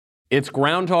It's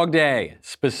Groundhog Day.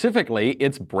 Specifically,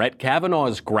 it's Brett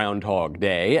Kavanaugh's Groundhog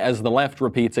Day, as the left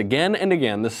repeats again and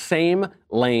again the same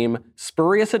lame,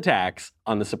 spurious attacks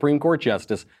on the Supreme Court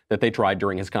justice that they tried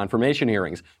during his confirmation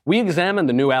hearings. We examine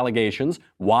the new allegations,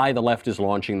 why the left is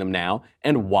launching them now,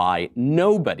 and why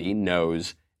nobody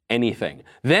knows anything.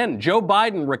 Then Joe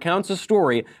Biden recounts a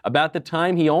story about the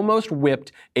time he almost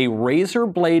whipped a razor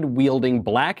blade wielding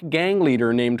black gang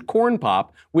leader named Corn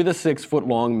Pop with a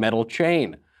 6-foot-long metal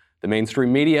chain. The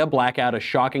mainstream media black out a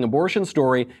shocking abortion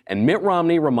story, and Mitt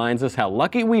Romney reminds us how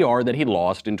lucky we are that he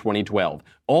lost in 2012.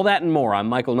 All that and more. I'm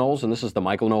Michael Knowles, and this is The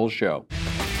Michael Knowles Show.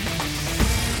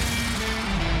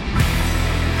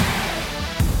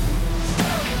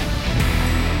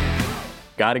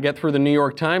 Got to get through the New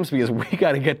York Times because we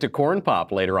got to get to Corn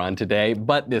Pop later on today.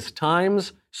 But this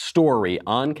Times story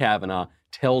on Kavanaugh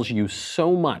tells you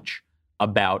so much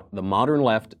about the modern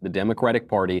left, the Democratic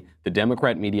Party, the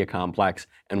Democrat media complex,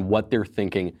 and what they're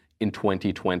thinking in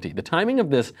 2020. The timing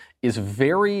of this is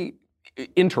very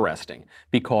interesting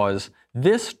because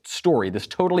this story, this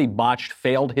totally botched,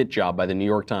 failed hit job by the New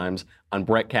York Times on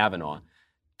Brett Kavanaugh,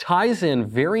 ties in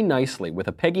very nicely with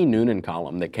a Peggy Noonan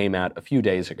column that came out a few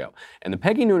days ago. And the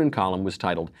Peggy Noonan column was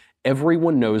titled,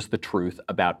 "Everyone Knows the Truth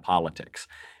About Politics."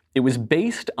 It was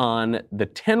based on the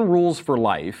 10 Rules for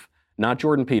Life, not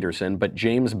Jordan Peterson, but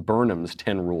James Burnham's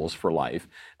 10 Rules for Life.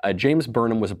 James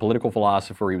Burnham was a political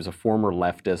philosopher. He was a former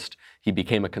leftist. He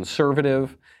became a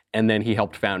conservative, and then he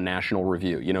helped found National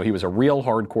Review. You know, he was a real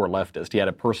hardcore leftist. He had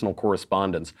a personal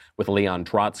correspondence with Leon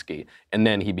Trotsky, and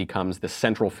then he becomes the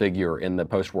central figure in the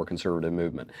post-war conservative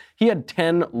movement. He had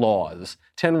 10 laws,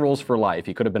 10 Rules for Life.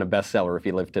 He could have been a bestseller if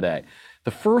he lived today. The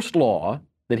first law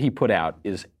that he put out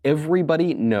is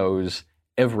everybody knows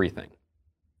everything.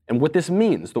 And what this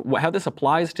means, how this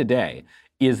applies today,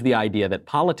 is the idea that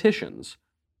politicians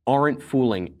aren't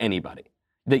fooling anybody,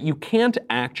 that you can't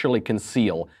actually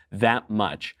conceal that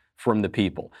much from the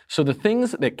people. So the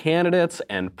things that candidates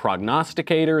and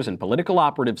prognosticators and political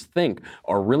operatives think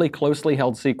are really closely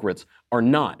held secrets are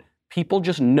not. People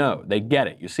just know. They get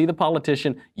it. You see the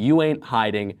politician, you ain't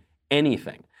hiding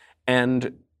anything.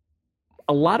 And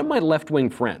a lot of my left-wing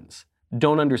friends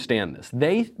don't understand this.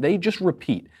 They just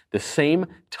repeat the same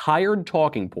tired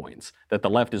talking points that the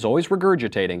left is always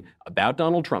regurgitating about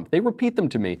Donald Trump. They repeat them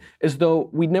to me as though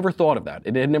we'd never thought of that.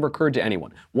 It had never occurred to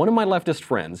anyone. One of my leftist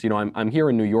friends, you know, I'm here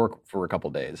in New York for a couple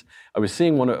days. I was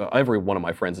seeing every one of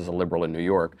my friends is a liberal in New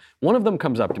York. One of them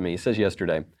comes up to me, he says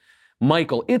yesterday,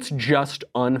 "Michael, it's just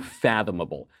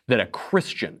unfathomable that a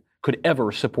Christian could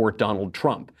ever support Donald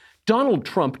Trump. Donald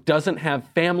Trump doesn't have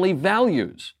family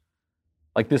values."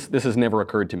 Like this has never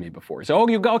occurred to me before. He said, "Oh,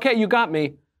 you got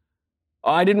me.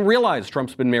 I didn't realize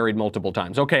Trump's been married multiple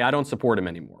times. Okay, I don't support him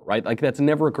anymore," right? Like that's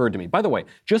never occurred to me. By the way,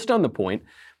 just on the point,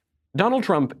 Donald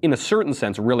Trump, in a certain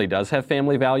sense, really does have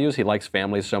family values. He likes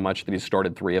families so much that he's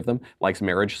started 3 of them, likes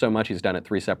marriage so much he's done it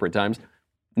 3 separate times.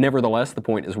 Nevertheless, the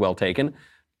point is well taken.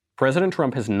 President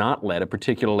Trump has not led a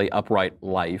particularly upright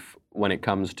life when it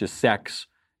comes to sex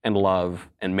and love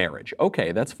and marriage.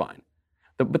 Okay, that's fine.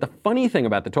 But the funny thing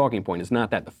about the talking point is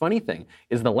not that. The funny thing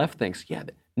is the left thinks, yeah,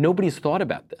 nobody's thought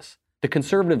about this. The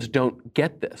conservatives don't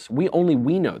get this. We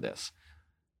know this.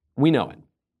 We know it.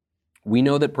 We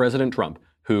know that President Trump,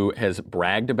 who has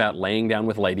bragged about laying down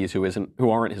with ladies who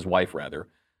aren't his wife,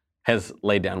 has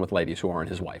laid down with ladies who aren't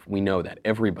his wife. We know that.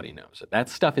 Everybody knows it. That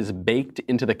stuff is baked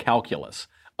into the calculus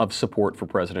of support for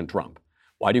President Trump.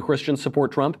 Why do Christians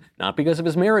support Trump? Not because of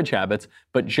his marriage habits,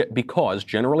 but because,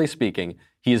 generally speaking,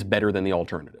 he is better than the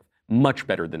alternative. Much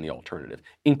better than the alternative.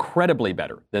 Incredibly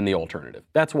better than the alternative.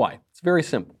 That's why. It's very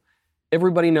simple.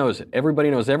 Everybody knows it. Everybody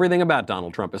knows everything about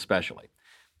Donald Trump especially.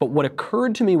 But what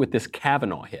occurred to me with this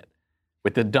Kavanaugh hit,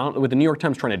 with the New York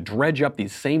Times trying to dredge up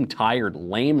these same tired,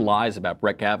 lame lies about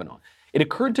Brett Kavanaugh, it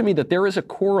occurred to me that there is a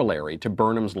corollary to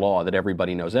Burnham's law that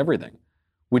everybody knows everything,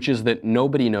 which is that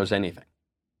nobody knows anything.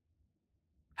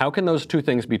 How can those two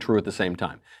things be true at the same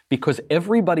time? Because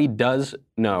everybody does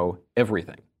know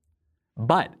everything.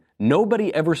 But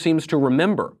nobody ever seems to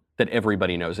remember that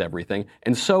everybody knows everything.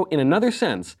 And so, in another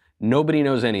sense, nobody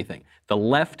knows anything. The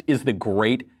left is the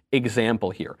great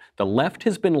example here. The left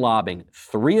has been lobbing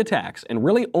 3 attacks, and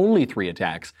really only 3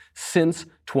 attacks, since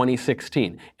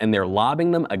 2016. And they're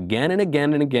lobbing them again and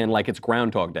again and again like it's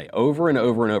Groundhog Day, over and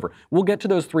over and over. We'll get to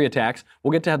those 3 attacks.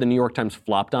 We'll get to how the New York Times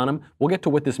flopped on them. We'll get to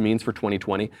what this means for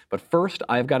 2020. But first,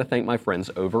 I've got to thank my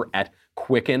friends over at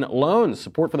Quicken Loans.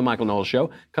 Support for the Michael Knowles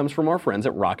Show comes from our friends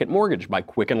at Rocket Mortgage by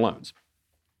Quicken Loans.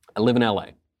 I live in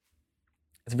LA.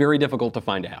 It's very difficult to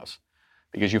find a house.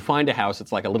 Because you find a house,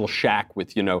 it's like a little shack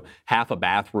with, half a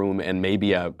bathroom and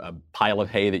maybe a pile of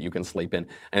hay that you can sleep in,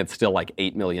 and it's still like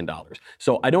 $8 million.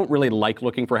 So I don't really like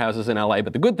looking for houses in LA,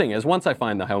 but the good thing is once I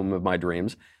find the home of my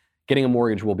dreams, getting a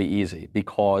mortgage will be easy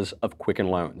because of Quicken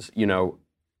Loans.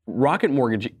 Rocket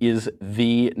Mortgage is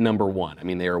the number one. I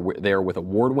mean, they are with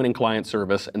award-winning client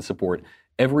service and support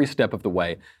every step of the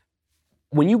way.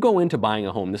 When you go into buying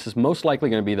a home, this is most likely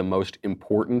going to be the most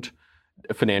important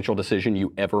financial decision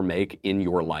you ever make in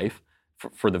your life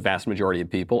for the vast majority of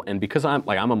people. And because I'm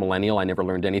a millennial, I never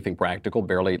learned anything practical,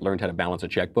 barely learned how to balance a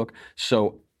checkbook.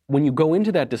 So when you go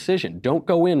into that decision, don't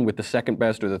go in with the second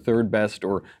best or the third best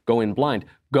or go in blind.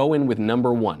 Go in with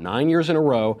number one. 9 years in a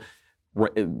row,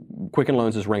 Quicken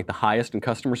Loans is ranked the highest in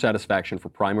customer satisfaction for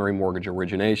primary mortgage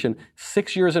origination.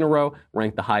 6 years in a row,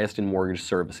 ranked the highest in mortgage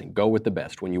servicing. Go with the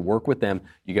best. When you work with them,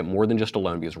 you get more than just a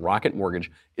loan because Rocket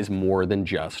Mortgage is more than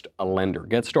just a lender.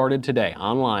 Get started today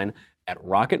online at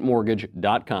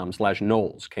rocketmortgage.com/Knowles,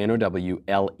 Knowles.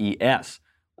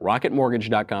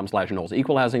 rocketmortgage.com/Knowles.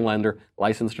 Equal housing lender,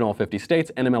 licensed in all 50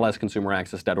 states,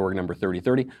 NMLSconsumeraccess.org, number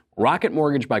 3030. Rocket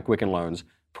Mortgage by Quicken Loans.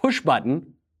 Push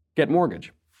button, get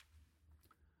mortgage.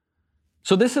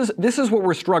 So this is what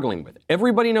we're struggling with.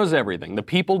 Everybody knows everything. The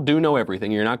people do know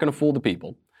everything. You're not going to fool the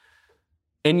people.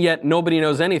 And yet nobody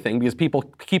knows anything because people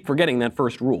keep forgetting that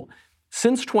first rule.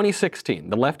 Since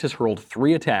 2016, the left has hurled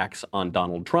 3 attacks on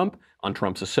Donald Trump, on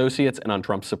Trump's associates, and on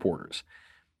Trump's supporters.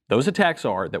 Those attacks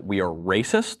are that we are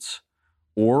racists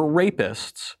or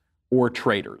rapists or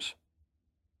traitors.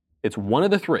 It's one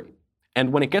of the 3.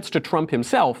 And when it gets to Trump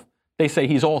himself, they say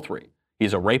he's all 3.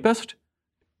 He's a rapist.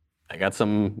 I got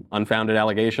some unfounded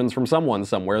allegations from someone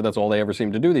somewhere. That's all they ever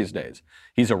seem to do these days.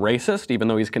 He's a racist, even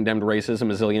though he's condemned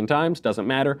racism a zillion times. Doesn't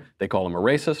matter. They call him a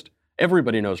racist.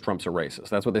 Everybody knows Trump's a racist.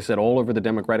 That's what they said all over the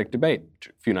Democratic debate a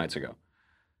few nights ago.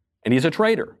 And he's a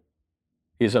traitor.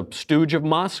 He's a stooge of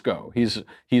Moscow.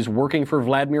 He's working for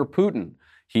Vladimir Putin.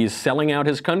 He's selling out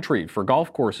his country for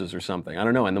golf courses or something. I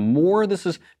don't know. And the more this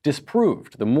is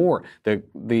disproved, the more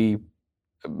the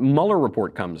Mueller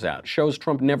report comes out, shows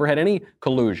Trump never had any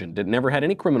collusion, never had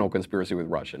any criminal conspiracy with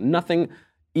Russia, nothing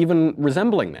even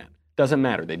resembling that. Doesn't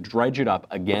matter. They dredge it up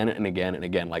again and again and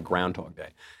again like Groundhog Day.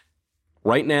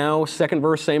 Right now, second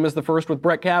verse, same as the first with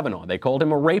Brett Kavanaugh. They called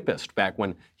him a rapist back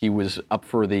when he was up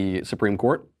for the Supreme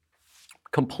Court.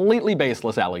 Completely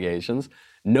baseless allegations,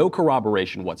 no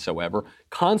corroboration whatsoever,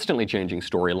 constantly changing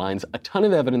storylines, a ton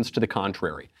of evidence to the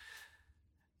contrary.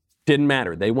 Didn't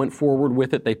matter. They went forward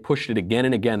with it. They pushed it again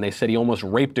and again. They said he almost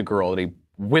raped a girl, that he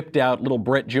whipped out little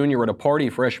Brett Jr. at a party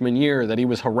freshman year, that he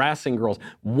was harassing girls.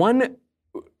 One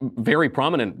very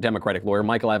prominent Democratic lawyer,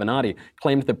 Michael Avenatti,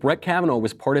 claimed that Brett Kavanaugh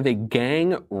was part of a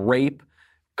gang rape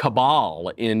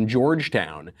cabal in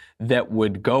Georgetown that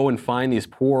would go and find these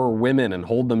poor women and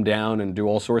hold them down and do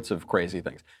all sorts of crazy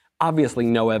things. Obviously,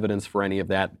 no evidence for any of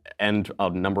that, and a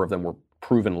number of them were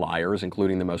proven liars,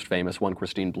 including the most famous one,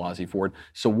 Christine Blasey Ford.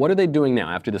 So what are they doing now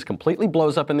after this completely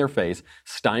blows up in their face,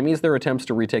 stymies their attempts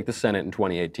to retake the Senate in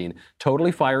 2018,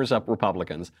 totally fires up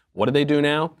Republicans? What do they do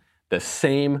now? The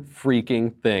same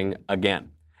freaking thing again.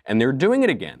 And they're doing it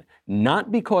again,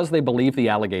 not because they believe the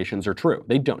allegations are true.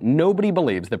 They don't. Nobody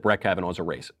believes that Brett Kavanaugh is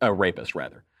a rapist,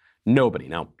 rather. Nobody.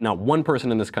 Now, not one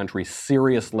person in this country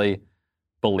seriously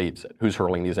believes it, who's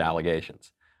hurling these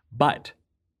allegations. But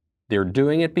they're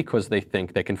doing it because they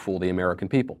think they can fool the American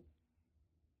people.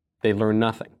 They learn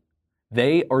nothing.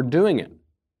 They are doing it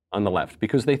on the left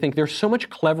because they think they're so much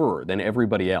cleverer than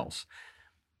everybody else.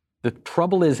 The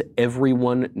trouble is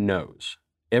everyone knows.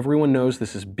 Everyone knows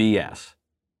this is BS,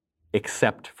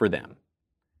 except for them.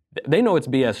 They know it's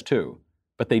BS too,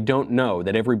 but they don't know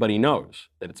that everybody knows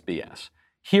that it's BS.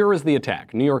 Here is the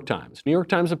attack. New York Times. New York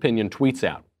Times Opinion tweets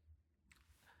out.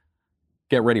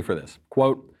 Get ready for this.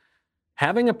 Quote,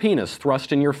 "Having a penis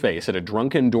thrust in your face at a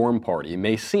drunken dorm party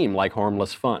may seem like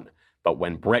harmless fun, but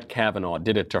when Brett Kavanaugh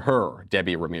did it to her,"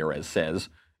 Debbie Ramirez says,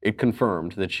 "it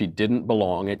confirmed that she didn't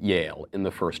belong at Yale in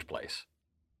the first place."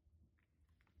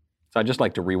 So I'd just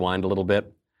like to rewind a little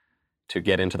bit to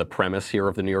get into the premise here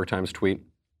of the New York Times tweet.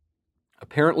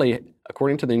 Apparently,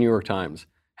 according to the New York Times,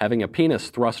 having a penis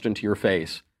thrust into your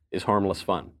face is harmless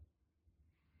fun.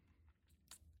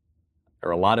 There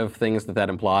are a lot of things that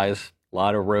implies, a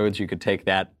lot of roads you could take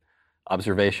that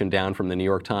observation down from the New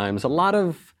York Times, a lot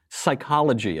of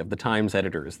psychology of the Times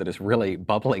editors that is really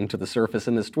bubbling to the surface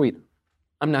in this tweet.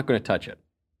 I'm not going to touch it.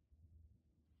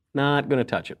 Not going to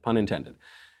touch it, pun intended.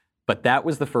 But that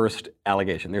was the first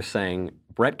allegation. They're saying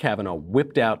Brett Kavanaugh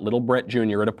whipped out little Brett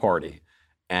Jr. at a party,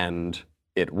 and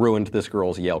it ruined this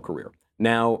girl's Yale career.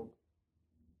 Now,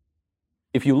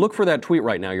 If you look for that tweet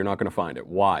right now, you're not going to find it.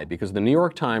 Why? Because the New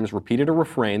York Times repeated a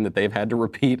refrain that they've had to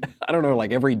repeat, I don't know,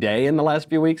 like every day in the last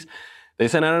few weeks. They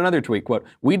sent out another tweet, quote,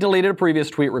 "We deleted a previous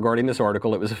tweet regarding this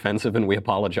article. It was offensive and we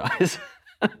apologize."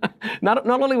 Not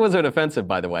only was it offensive,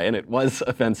 by the way, and it was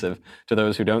offensive to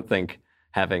those who don't think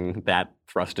having that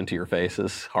thrust into your face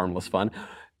is harmless fun,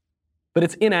 but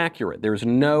it's inaccurate. There's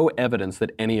no evidence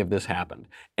that any of this happened.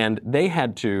 And they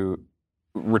had to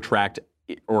retract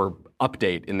or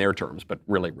update in their terms, but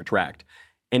really retract,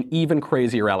 an even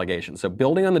crazier allegation. So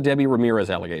building on the Debbie Ramirez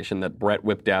allegation that Brett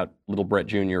whipped out little Brett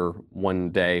Jr.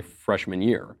 one day freshman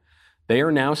year, they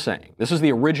are now saying, this is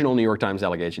the original New York Times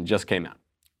allegation, just came out,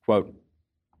 quote,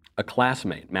 "A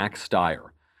classmate, Max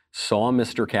Steyer, saw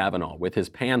Mr. Kavanaugh with his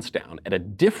pants down at a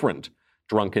different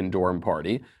drunken dorm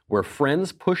party where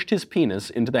friends pushed his penis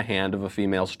into the hand of a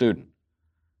female student.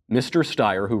 Mr.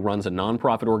 Steyer, who runs a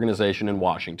nonprofit organization in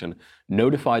Washington,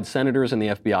 notified senators and the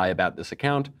FBI about this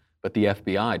account, but the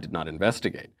FBI did not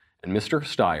investigate, and Mr.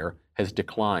 Steyer has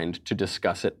declined to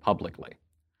discuss it publicly."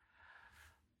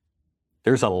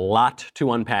 There's a lot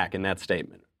to unpack in that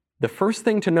statement. The first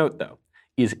thing to note, though,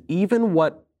 is even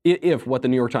if what the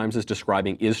New York Times is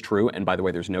describing is true, and by the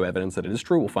way, there's no evidence that it is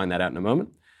true, we'll find that out in a moment,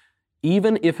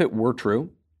 even if it were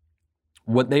true,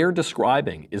 what they are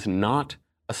describing is not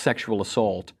a sexual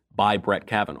assault by Brett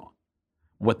Kavanaugh.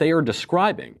 What they are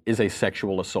describing is a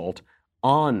sexual assault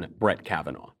on Brett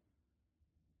Kavanaugh.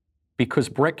 Because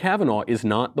Brett Kavanaugh is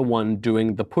not the one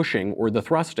doing the pushing or the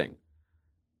thrusting.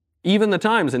 Even the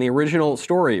Times in the original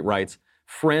story writes,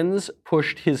 "Friends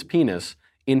pushed his penis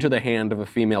into the hand of a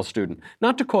female student."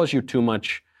 Not to cause you too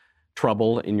much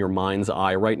trouble in your mind's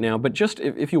eye right now, but just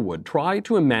if you would, try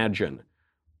to imagine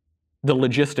the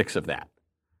logistics of that.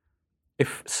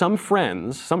 If some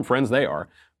friends they are,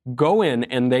 go in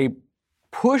and they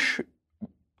push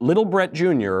little Brett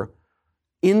Jr.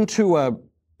 into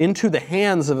the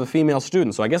hands of a female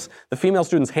student. So I guess the female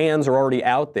student's hands are already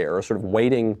out there, sort of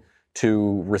waiting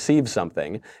to receive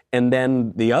something. And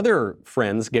then the other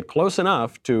friends get close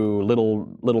enough to little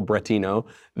Brettino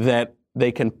that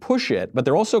they can push it, but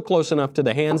they're also close enough to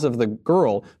the hands of the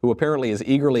girl, who apparently is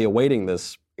eagerly awaiting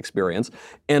this experience,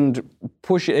 and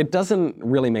push it. It doesn't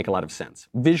really make a lot of sense.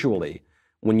 Visually,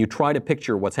 when you try to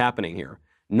picture what's happening here,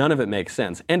 none of it makes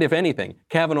sense. And if anything,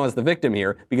 Kavanaugh is the victim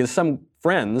here because some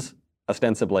friends,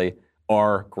 ostensibly,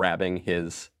 are grabbing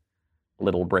his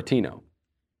little Brettino.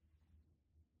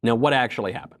 Now, what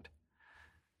actually happened?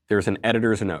 There's an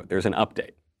editor's note. There's an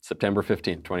update, September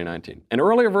 15, 2019. An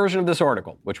earlier version of this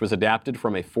article, which was adapted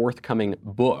from a forthcoming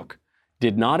book,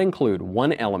 did not include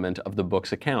one element of the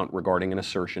book's account regarding an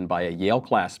assertion by a Yale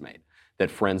classmate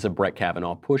that friends of Brett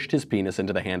Kavanaugh pushed his penis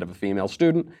into the hand of a female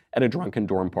student at a drunken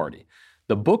dorm party.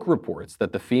 The book reports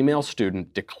that the female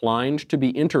student declined to be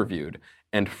interviewed,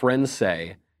 and friends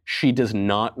say she does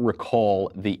not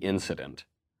recall the incident.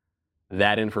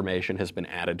 That information has been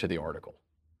added to the article.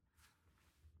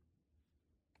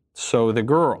 So the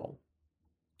girl,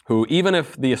 who, even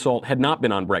if the assault had not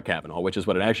been on Brett Kavanaugh, which is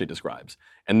what it actually describes,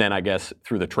 and then I guess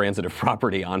through the transitive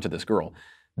property onto this girl,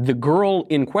 the girl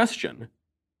in question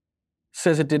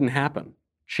says it didn't happen.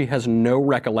 She has no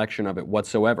recollection of it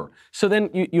whatsoever. So then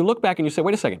you look back and you say,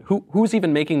 wait a second, who's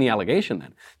even making the allegation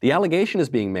then? The allegation is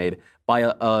being made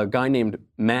by a guy named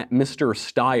Mr.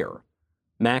 Steyer,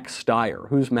 Max Steyer.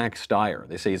 Who's Max Steyer?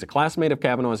 They say he's a classmate of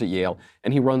Kavanaugh's at Yale,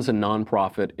 and he runs a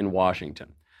nonprofit in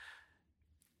Washington.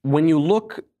 When you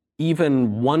look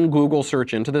even one Google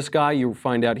search into this guy, you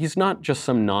find out he's not just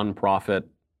some nonprofit,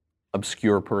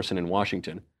 obscure person in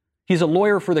Washington. He's a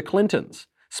lawyer for the Clintons.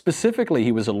 Specifically,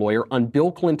 he was a lawyer on Bill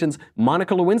Clinton's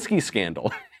Monica Lewinsky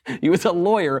scandal. He was a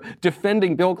lawyer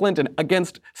defending Bill Clinton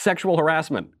against sexual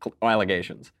harassment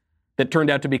allegations that turned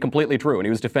out to be completely true, and he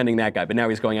was defending that guy, but now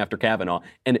he's going after Kavanaugh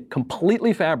and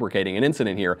completely fabricating an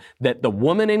incident here that the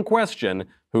woman in question,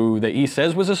 who he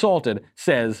says was assaulted,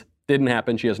 says didn't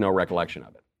happen. She has no recollection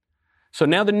of it. So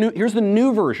now here's the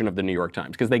new version of the New York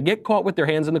Times, because they get caught with their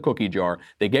hands in the cookie jar,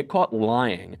 they get caught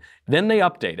lying, then they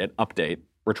update,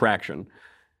 retraction,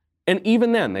 and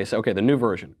even then they say, okay, the new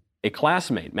version. A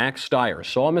classmate, Max Steyer,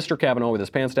 saw Mr. Kavanaugh with his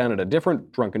pants down at a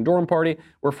different drunken dorm party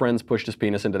where friends pushed his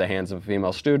penis into the hands of a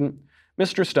female student.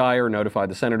 Mr. Steyer notified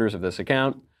the senators of this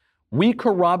account. We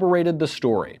corroborated the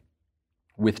story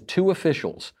with two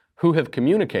officials who have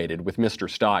communicated with Mr.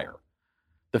 Steyer.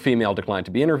 The female declined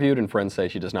to be interviewed, and friends say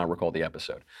she does not recall the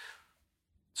episode.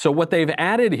 So what they've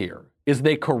added here is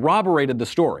they corroborated the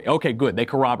story. Okay, good, they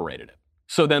corroborated it.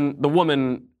 So then the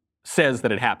woman says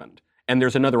that it happened. And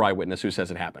there's another eyewitness who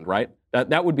says it happened, right?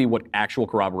 That would be what actual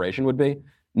corroboration would be?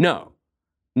 No.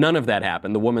 None of that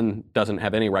happened. The woman doesn't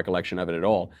have any recollection of it at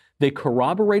all. They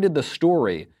corroborated the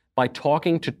story by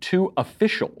talking to two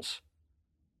officials.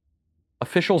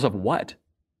 Officials of what?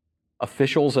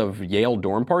 Officials of Yale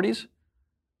dorm parties?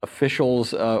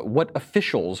 Officials, what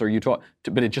officials are you talking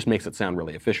to? But it just makes it sound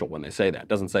really official when they say that. It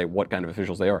doesn't say what kind of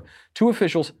officials they are. Two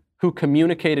officials who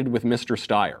communicated with Mr.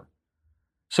 Steyer.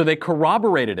 So they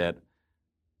corroborated it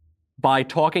by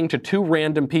talking to two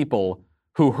random people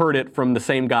who heard it from the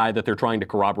same guy that they're trying to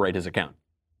corroborate his account.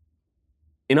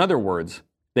 In other words,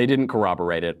 they didn't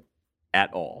corroborate it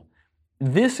at all.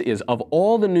 This is, of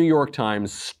all the New York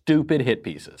Times stupid hit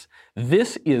pieces,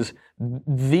 this is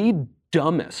the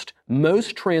dumbest,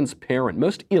 most transparent,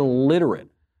 most illiterate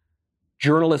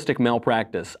journalistic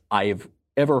malpractice I've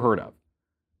ever heard of.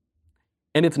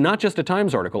 And it's not just a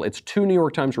Times article, it's two New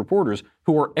York Times reporters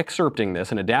who are excerpting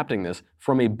this and adapting this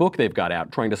from a book they've got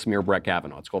out trying to smear Brett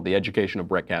Kavanaugh. It's called The Education of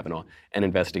Brett Kavanaugh, an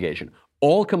Investigation.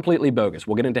 All completely bogus.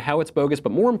 We'll get into how it's bogus,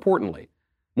 but more importantly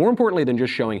than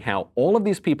just showing how all of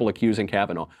these people accusing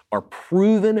Kavanaugh are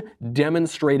proven,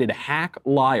 demonstrated hack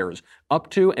liars, up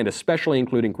to and especially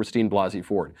including Christine Blasey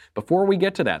Ford. Before we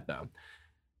get to that, though,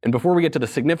 and before we get to the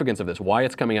significance of this, why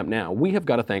it's coming up now, we have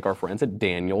got to thank our friends at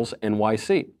Daniels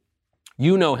NYC.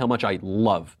 You know how much I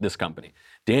love this company.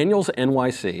 Daniels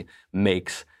NYC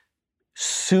makes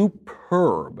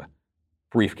superb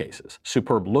briefcases.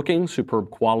 Superb looking,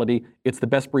 superb quality. It's the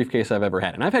best briefcase I've ever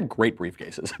had. And I've had great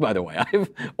briefcases, by the way.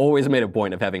 I've always made a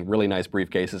point of having really nice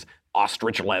briefcases,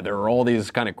 ostrich leather, all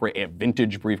these kind of great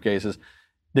vintage briefcases.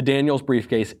 The Daniels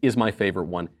briefcase is my favorite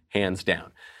one, hands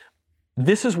down.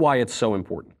 This is why it's so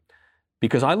important.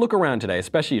 Because I look around today,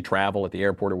 especially you travel at the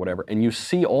airport or whatever, and you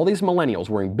see all these millennials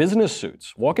wearing business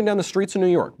suits, walking down the streets of New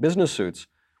York, business suits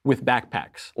with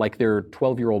backpacks like they're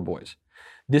 12-year-old boys.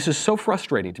 This is so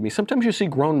frustrating to me. Sometimes you see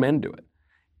grown men do it.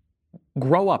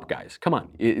 Grow up, guys. Come on.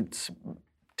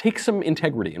 Take some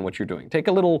integrity in what you're doing. Have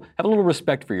a little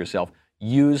respect for yourself.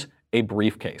 Use a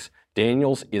briefcase.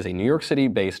 Daniels is a New York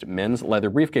City-based men's leather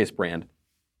briefcase brand.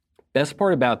 Best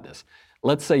part about this,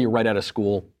 let's say you're right out of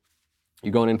school,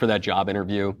 you're going in for that job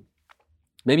interview.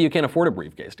 Maybe you can't afford a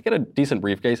briefcase. To get a decent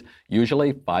briefcase,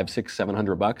 usually $500,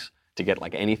 $600, $700 to get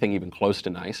like anything even close to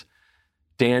nice.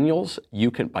 Daniels, you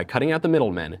can, by cutting out the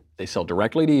middlemen, they sell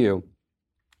directly to you.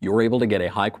 You're able to get a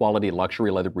high-quality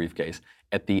luxury leather briefcase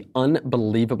at the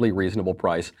unbelievably reasonable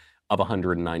price of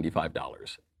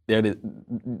 $195.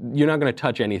 You're not going to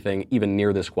touch anything even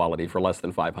near this quality for less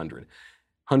than $500.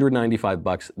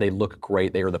 $195, they look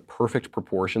great. They are the perfect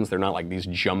proportions. They're not like these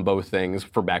jumbo things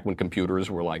for back when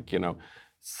computers were like,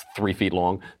 3 feet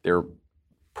long. They're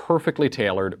perfectly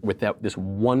tailored with this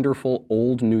wonderful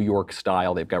old New York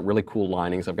style. They've got really cool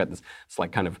linings. I've got this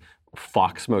like kind of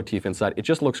fox motif inside. It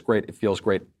just looks great. It feels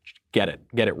great. Get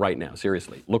it right now.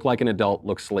 Seriously. Look like an adult,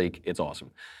 look sleek. It's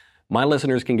awesome. My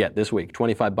listeners can get this week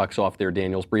 $25 off their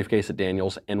Daniels briefcase at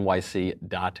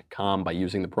danielsnyc.com by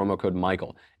using the promo code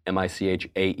Michael,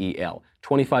 M-I-C-H-A-E-L.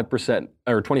 25%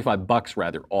 or $25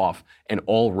 rather off an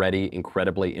already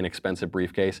incredibly inexpensive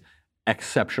briefcase.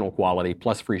 Exceptional quality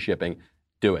plus free shipping.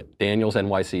 Do it.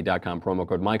 danielsnyc.com, promo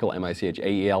code Michael,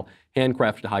 M-I-C-H-A-E-L.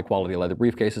 Handcrafted high-quality leather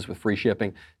briefcases with free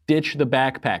shipping. Ditch the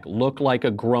backpack. Look like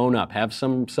a grown-up. Have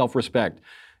some self-respect.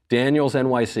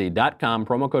 danielsnyc.com,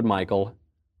 promo code Michael.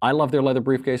 I love their leather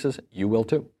briefcases. You will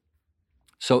too.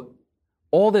 So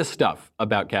all this stuff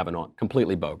about Kavanaugh,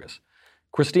 completely bogus.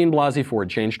 Christine Blasey Ford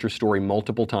changed her story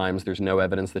multiple times. There's no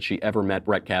evidence that she ever met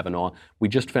Brett Kavanaugh. We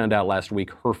just found out last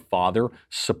week her father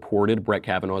supported Brett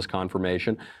Kavanaugh's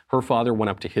confirmation. Her father went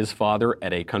up to his father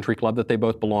at a country club that they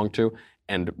both belonged to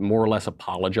and more or less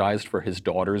apologized for his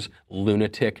daughter's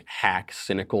lunatic, hack,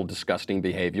 cynical, disgusting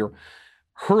behavior.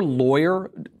 Her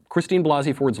lawyer, Christine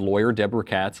Blasey Ford's lawyer, Deborah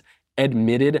Katz,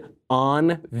 admitted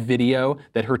on video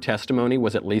that her testimony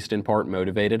was at least in part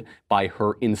motivated by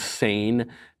her insane,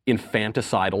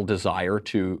 infanticidal desire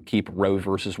to keep Roe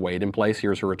versus Wade in place.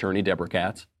 Here's her attorney, Deborah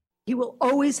Katz. He will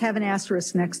always have an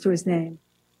asterisk next to his name.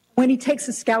 When he takes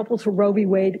a scalpel to Roe v.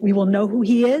 Wade, we will know who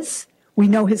he is, we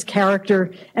know his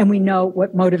character, and we know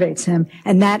what motivates him.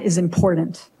 And that is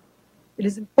important. It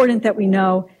is important that we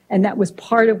know, and that was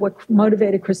part of what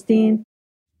motivated Christine.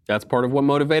 That's part of what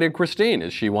motivated Christine,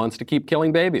 is she wants to keep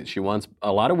killing babies. She wants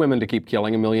a lot of women to keep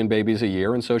killing 1 million babies a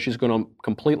year, and so she's going to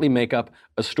completely make up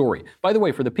a story. By the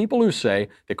way, for the people who say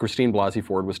that Christine Blasey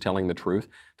Ford was telling the truth,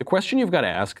 the question you've got to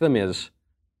ask them is,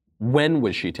 when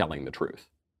was she telling the truth?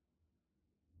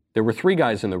 There were 3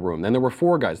 guys in the room, then there were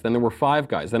 4 guys, then there were 5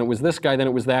 guys, then it was this guy, then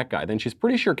it was that guy. Then she's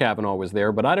pretty sure Kavanaugh was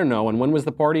there, but I don't know. And when was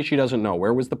the party? She doesn't know.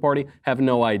 Where was the party? Have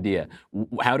no idea.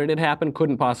 How did it happen?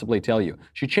 Couldn't possibly tell you.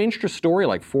 She changed her story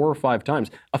like 4 or 5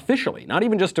 times, officially, not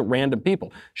even just to random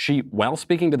people. She, while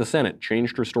speaking to the Senate,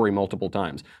 changed her story multiple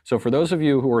times. So for those of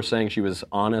you who are saying she was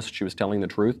honest, she was telling the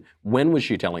truth, when was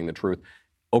she telling the truth?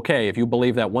 Okay, if you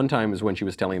believe that one time is when she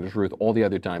was telling the truth, all the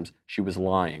other times she was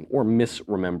lying or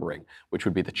misremembering, which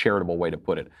would be the charitable way to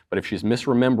put it. But if she's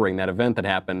misremembering that event that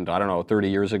happened, I don't know, 30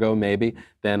 years ago maybe,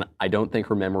 then I don't think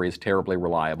her memory is terribly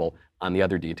reliable on the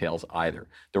other details either.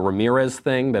 The Ramirez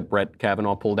thing that Brett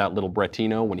Kavanaugh pulled out little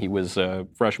Brettino when he was a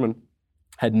freshman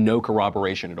had no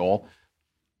corroboration at all.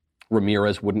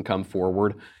 Ramirez wouldn't come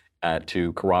forward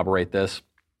to corroborate this.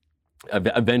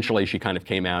 Eventually, she kind of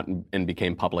came out and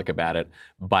became public about it,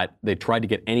 but they tried to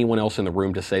get anyone else in the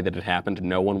room to say that it happened.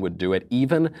 No one would do it.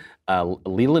 Even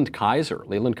Leland Kaiser.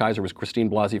 Leland Kaiser was Christine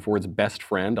Blasey Ford's best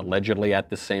friend, allegedly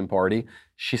at this same party.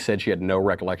 She said she had no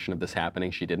recollection of this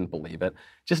happening. She didn't believe it.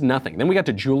 Just nothing. Then we got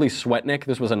to Julie Swetnick.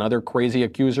 This was another crazy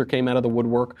accuser, came out of the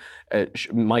woodwork.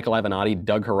 Michael Avenatti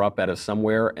dug her up out of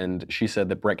somewhere, and she said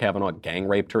that Brett Kavanaugh gang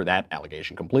raped her. That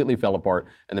allegation completely fell apart,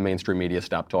 and the mainstream media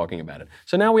stopped talking about it.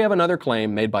 So now we have another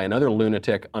claim made by another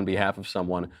lunatic on behalf of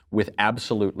someone with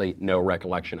absolutely no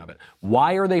recollection of it.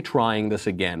 Why are they trying this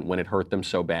again when it hurt them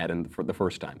so bad for the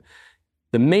first time?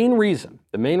 The main reason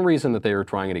that they are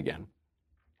trying it again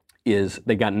is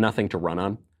they got nothing to run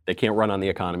on. They can't run on the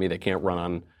economy. They can't run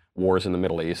on wars in the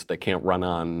Middle East. They can't run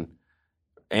on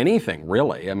anything,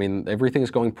 really. I mean, everything's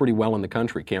going pretty well in the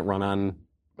country. Can't run on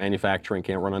manufacturing,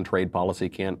 can't run on trade policy,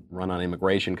 can't run on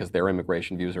immigration because their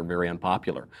immigration views are very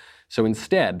unpopular. So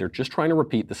instead, they're just trying to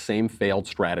repeat the same failed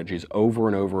strategies over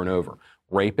and over and over.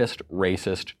 Rapist,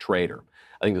 racist, traitor.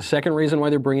 I think the second reason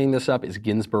why they're bringing this up is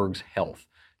Ginsburg's health.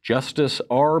 Justice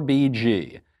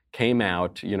RBG came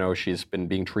out, she's been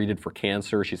being treated for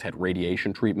cancer. She's had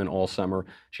radiation treatment all summer.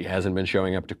 She hasn't been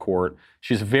showing up to court.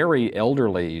 She's very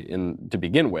elderly to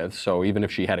begin with, so even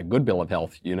if she had a good bill of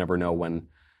health, you never know when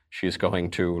she's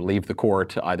going to leave the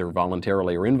court, either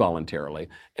voluntarily or involuntarily.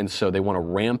 And so they want to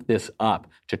ramp this up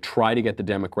to try to get the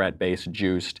Democrat base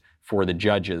juiced for the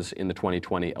judges in the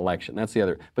 2020 election. That's the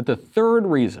other. But the third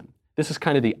reason, this is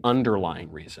kind of the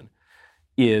underlying reason,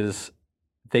 is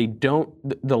the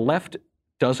left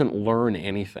doesn't learn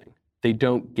anything. They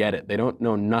don't get it. They don't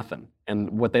know nothing.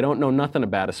 And what they don't know nothing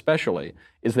about especially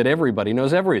is that everybody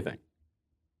knows everything.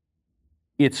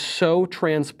 It's so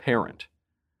transparent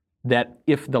that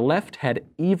if the left had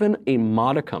even a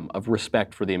modicum of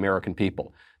respect for the American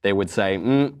people, they would say,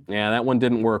 yeah, that one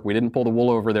didn't work. We didn't pull the wool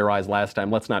over their eyes last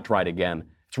time. Let's not try it again.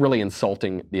 It's really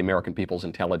insulting the American people's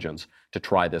intelligence to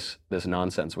try this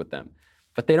nonsense with them.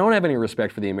 But they don't have any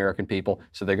respect for the American people,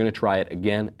 so they're going to try it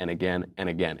again and again and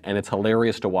again. And it's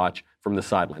hilarious to watch from the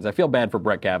sidelines. I feel bad for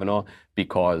Brett Kavanaugh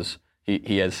because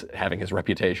he is having his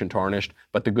reputation tarnished,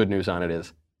 but the good news on it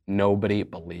is nobody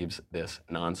believes this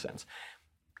nonsense.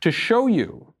 To show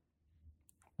you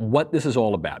what this is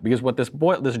all about, because what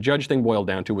this judge thing boiled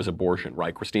down to was abortion,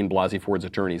 right? Christine Blasey Ford's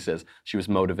attorney says she was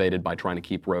motivated by trying to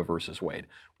keep Roe versus Wade.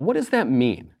 What does that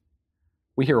mean?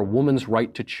 We hear a woman's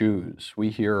right to choose. We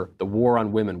hear the war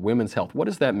on women, women's health. What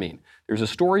does that mean? There's a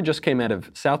story just came out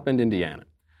of South Bend, Indiana.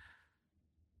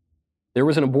 There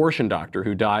was an abortion doctor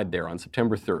who died there on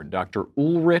September 3rd, Dr.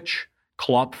 Ulrich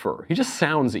Klopfer. He just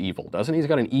sounds evil, doesn't he? He's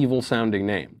got an evil-sounding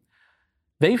name.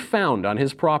 They found on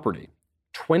his property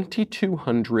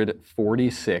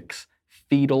 2,246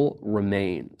 fetal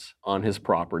remains on his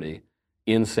property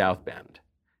in South Bend.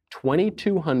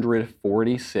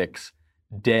 2,246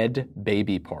 dead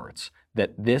baby parts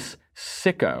that this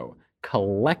sicko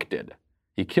collected.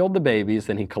 He killed the babies,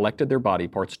 then he collected their body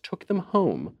parts, took them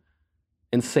home,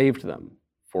 and saved them.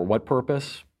 For what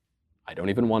purpose? I don't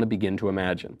even want to begin to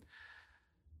imagine.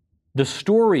 The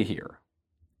story here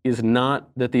is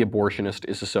not that the abortionist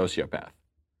is a sociopath.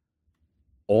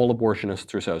 All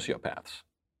abortionists are sociopaths.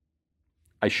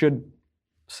 I should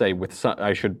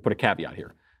put a caveat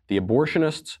here. The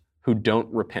abortionists who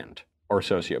don't repent are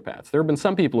sociopaths. There have been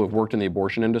some people who have worked in the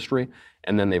abortion industry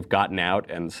and then they've gotten out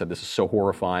and said this is so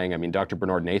horrifying. I mean, Dr.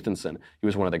 Bernard Nathanson, he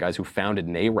was one of the guys who founded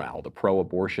NARAL, the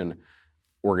pro-abortion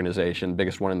organization,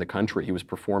 biggest one in the country. He was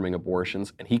performing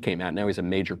abortions and he came out. Now he's a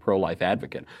major pro-life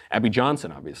advocate. Abby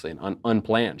Johnson, obviously,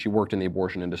 unplanned. She worked in the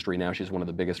abortion industry. Now she's one of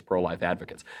the biggest pro-life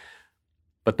advocates.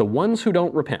 But the ones who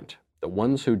don't repent, the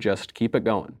ones who just keep it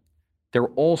going, they're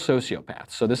all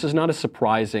sociopaths. So this is not a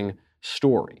surprising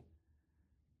story.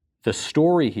 The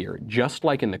story here, just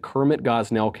like in the Kermit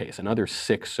Gosnell case, another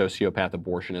sick sociopath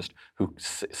abortionist who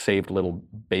saved little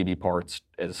baby parts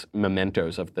as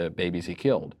mementos of the babies he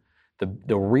killed,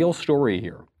 the real story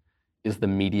here is the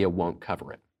media won't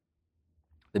cover it.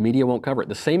 The media won't cover it.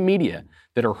 The same media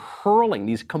that are hurling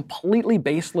these completely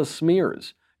baseless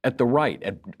smears at the right,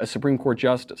 at a Supreme Court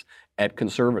justice, at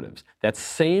conservatives, that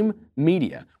same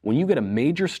media, when you get a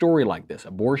major story like this,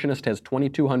 abortionist has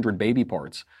 2,200 baby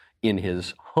parts in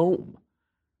his home,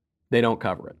 they don't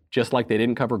cover it. Just like they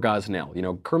didn't cover Gosnell. You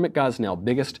know, Kermit Gosnell,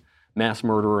 biggest mass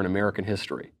murderer in American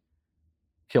history,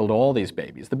 killed all these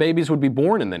babies. The babies would be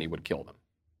born and then he would kill them.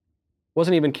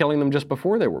 Wasn't even killing them just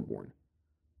before they were born.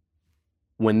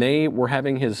 When they were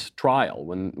having his trial,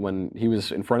 when he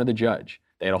was in front of the judge,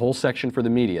 they had a whole section for the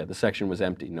media. The section was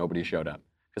empty. Nobody showed up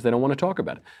because they don't want to talk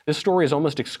about it. This story is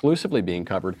almost exclusively being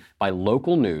covered by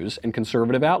local news and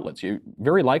conservative outlets. You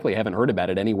very likely haven't heard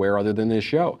about it anywhere other than this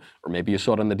show, or maybe you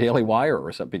saw it on the Daily Wire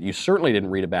or something, but you certainly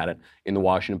didn't read about it in the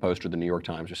Washington Post or the New York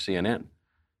Times or CNN.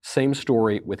 Same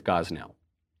story with Gosnell.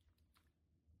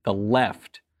 The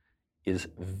left is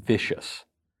vicious,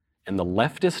 and the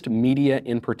leftist media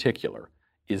in particular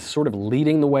is sort of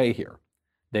leading the way here.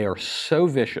 They are so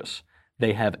vicious.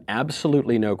 They have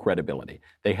absolutely no credibility.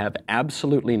 They have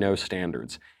absolutely no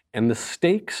standards. And the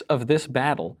stakes of this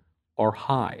battle are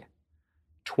high.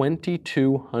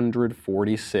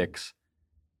 2,246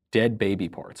 dead baby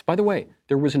parts. By the way,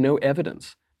 there was no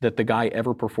evidence that the guy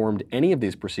ever performed any of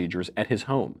these procedures at his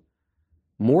home.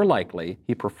 More likely,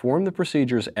 he performed the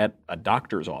procedures at a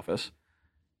doctor's office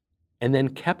and then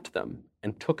kept them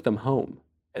and took them home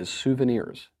as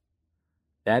souvenirs.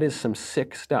 That is some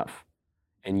sick stuff.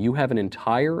 And you have an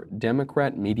entire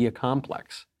Democrat media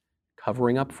complex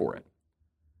covering up for it.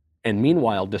 And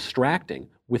meanwhile, distracting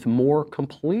with more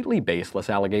completely baseless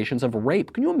allegations of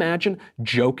rape. Can you imagine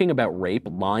joking about rape,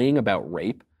 lying about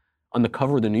rape on the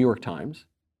cover of the New York Times?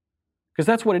 Because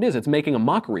that's what it is. It's making a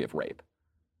mockery of rape.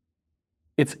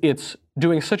 It's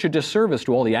doing such a disservice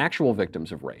to all the actual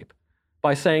victims of rape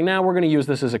by saying, now we're going to use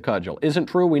this as a cudgel. Isn't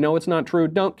true. We know it's not true.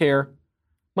 Don't care.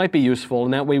 Might be useful,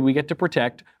 and that way we get to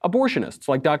protect abortionists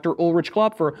like Dr. Ulrich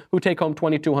Klopfer, who take home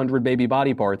 2,200 baby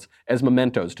body parts as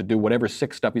mementos to do whatever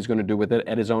sick stuff he's going to do with it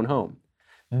at his own home.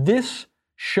 This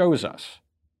shows us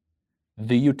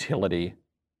the utility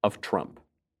of Trump.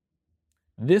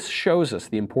 This shows us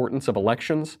the importance of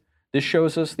elections. This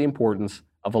shows us the importance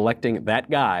of electing that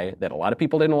guy that a lot of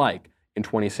people didn't like in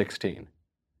 2016.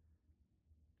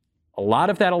 A lot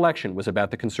of that election was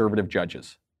about the conservative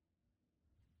judges.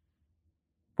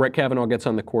 Brett Kavanaugh gets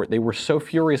on the court. They were so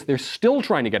furious, they're still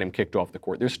trying to get him kicked off the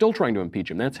court. They're still trying to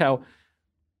impeach him. That's how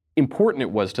important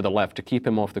it was to the left to keep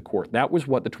him off the court. That was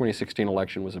what the 2016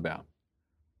 election was about.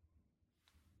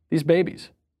 These babies.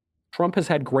 Trump has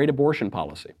had great abortion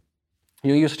policy.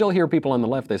 You still hear people on the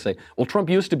left, they say, well, Trump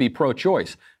used to be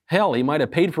pro-choice. Hell, he might have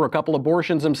paid for a couple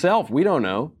abortions himself. We don't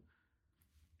know.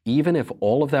 Even if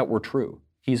all of that were true,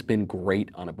 he's been great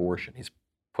on abortion. He's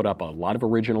put up a lot of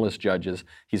originalist judges.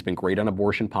 He's been great on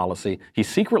abortion policy. He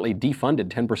secretly defunded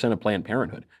 10% of Planned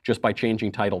Parenthood just by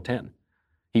changing Title 10.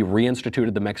 He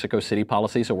reinstituted the Mexico City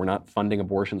policy, so we're not funding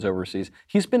abortions overseas.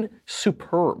 He's been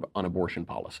superb on abortion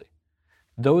policy.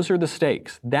 Those are the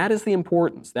stakes. That is the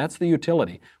importance. That's the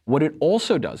utility. What it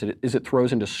also does is it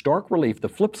throws into stark relief the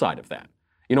flip side of that.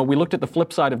 You know, we looked at the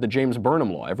flip side of the James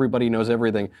Burnham law. Everybody knows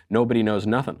everything. Nobody knows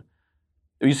nothing.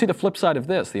 You see the flip side of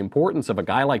this, the importance of a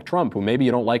guy like Trump, who maybe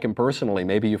you don't like him personally,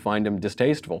 maybe you find him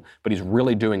distasteful, but he's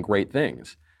really doing great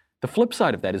things. The flip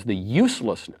side of that is the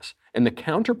uselessness and the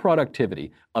counterproductivity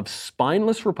of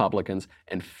spineless Republicans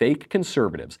and fake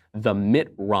conservatives, the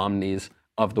Mitt Romneys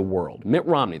of the world. Mitt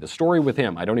Romney, the story with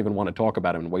him, I don't even want to talk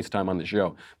about him and waste time on the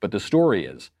show, but the story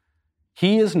is,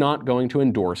 he is not going to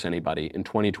endorse anybody in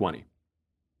 2020.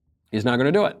 He's not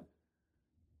going to do it.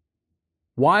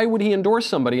 Why would he endorse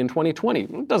somebody in 2020?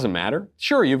 It doesn't matter.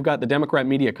 Sure, you've got the Democrat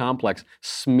media complex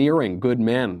smearing good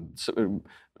men,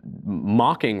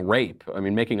 mocking rape. I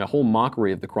mean, making a whole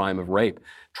mockery of the crime of rape,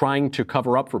 trying to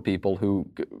cover up for people who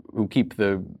keep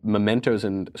the mementos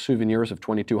and souvenirs of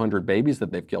 2,200 babies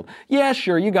that they've killed. Yeah,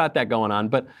 sure, you got that going on,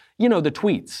 but you know, the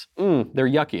tweets, they're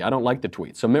yucky. I don't like the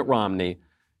tweets. So Mitt Romney,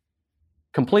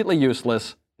 completely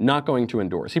useless, not going to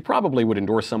endorse. He probably would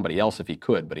endorse somebody else if he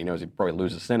could, but he knows he'd probably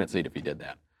lose a Senate seat if he did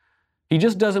that. He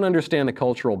just doesn't understand the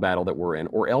cultural battle that we're in,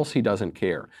 or else he doesn't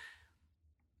care.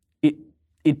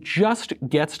 It just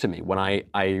gets to me when I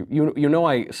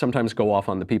sometimes go off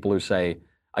on the people who say,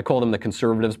 I call them the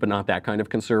conservatives, but not that kind of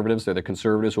conservatives. They're the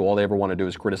conservatives who all they ever want to do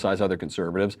is criticize other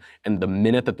conservatives. And the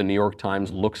minute that the New York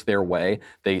Times looks their way,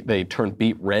 they turn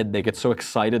beet red. They get so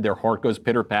excited, their heart goes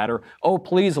pitter-patter. Oh,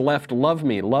 please, left, love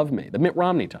me, love me. The Mitt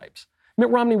Romney types. Mitt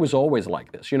Romney was always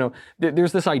like this. You know,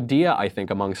 there's this idea, I think,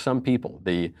 among some people,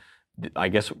 I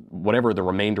guess whatever the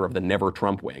remainder of the never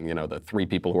Trump wing, you know, the three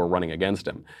people who are running against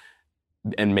him,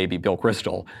 and maybe Bill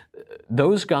Kristol,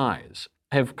 those guys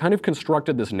have kind of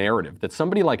constructed this narrative that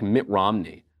somebody like Mitt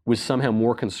Romney was somehow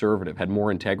more conservative, had more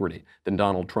integrity than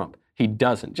Donald Trump. He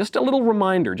doesn't. Just a little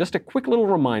reminder, just a quick little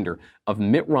reminder of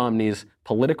Mitt Romney's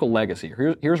political legacy.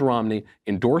 Here's Romney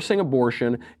endorsing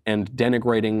abortion and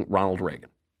denigrating Ronald Reagan.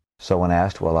 So when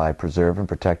asked, will I preserve and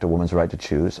protect a woman's right to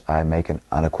choose, I make an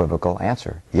unequivocal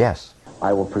answer, yes.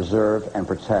 I will preserve and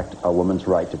protect a woman's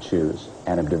right to choose,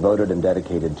 and am devoted and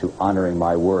dedicated to honoring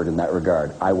my word in that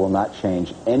regard. I will not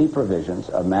change any provisions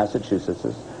of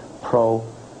Massachusetts'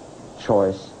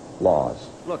 pro-choice laws.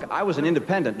 Look, I was an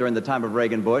independent during the time of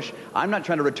Reagan-Bush. I'm not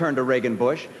trying to return to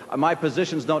Reagan-Bush. My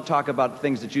positions don't talk about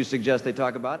things that you suggest they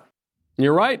talk about.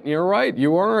 You're right.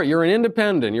 You're an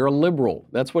independent. You're a liberal.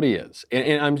 That's what he is.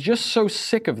 And I'm just so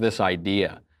sick of this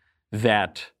idea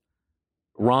that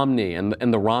Romney and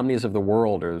the Romneys of the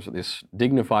world are these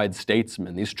dignified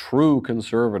statesmen, these true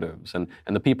conservatives, and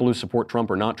the people who support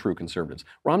Trump are not true conservatives.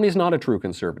 Romney's not a true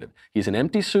conservative. He's an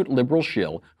empty suit liberal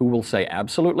shill who will say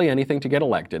absolutely anything to get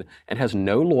elected and has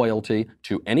no loyalty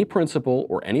to any principle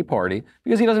or any party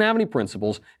because he doesn't have any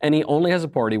principles and he only has a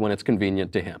party when it's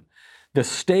convenient to him. The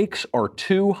stakes are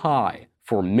too high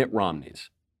for Mitt Romney's.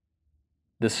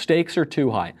 The stakes are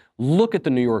too high. Look at the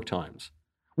New York Times,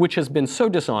 which has been so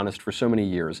dishonest for so many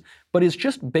years, but is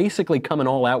just basically coming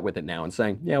all out with it now and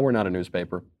saying, yeah, we're not a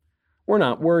newspaper. We're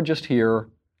not. We're just here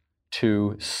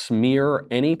to smear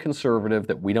any conservative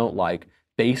that we don't like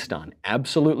based on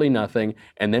absolutely nothing.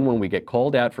 And then when we get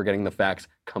called out for getting the facts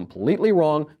completely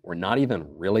wrong, we're not even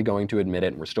really going to admit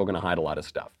it, and we're still going to hide a lot of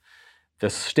stuff. The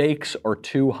stakes are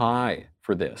too high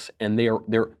for this, and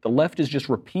the left is just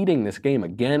repeating this game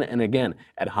again and again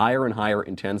at higher and higher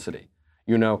intensity.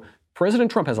 You know,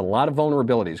 President Trump has a lot of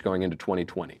vulnerabilities going into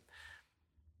 2020.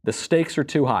 The stakes are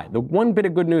too high. The one bit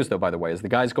of good news, though, by the way, is the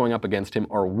guys going up against him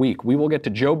are weak. We will get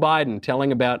to Joe Biden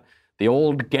telling about the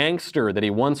old gangster that he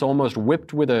once almost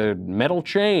whipped with a metal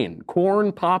chain.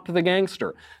 Corn Pop the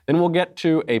gangster. Then we'll get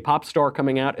to a pop star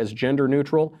coming out as gender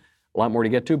neutral. A lot more to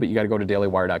get to, but you got to go to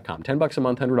dailywire.com. $10 a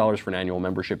month, $100 for an annual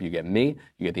membership. You get me,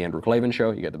 you get the Andrew Klavan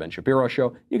Show, you get the Ben Shapiro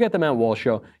Show, you get the Matt Walsh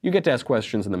Show, you get to ask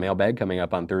questions in the mailbag coming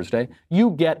up on Thursday.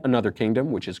 You get Another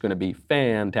Kingdom, which is going to be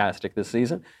fantastic this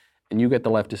season, and you get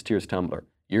the Leftist Tears Tumbler.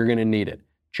 You're going to need it.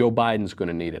 Joe Biden's going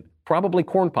to need it. Probably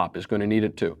Corn Pop is going to need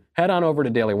it too. Head on over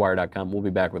to dailywire.com. We'll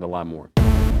be back with a lot more.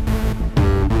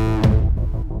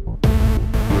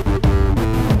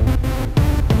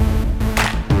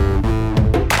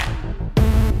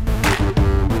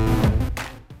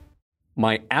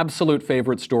 My absolute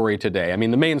favorite story today, I mean,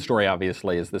 the main story,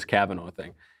 obviously, is this Kavanaugh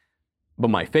thing. But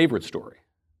my favorite story,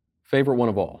 favorite one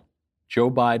of all, Joe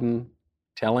Biden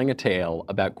telling a tale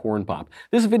about Corn Pop.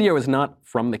 This video is not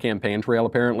from the campaign trail,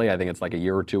 apparently. I think it's like a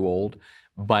year or two old.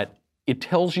 But it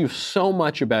tells you so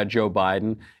much about Joe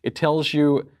Biden. It tells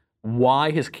you why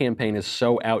his campaign is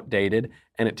so outdated,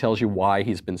 and it tells you why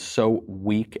he's been so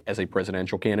weak as a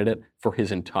presidential candidate for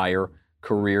his entire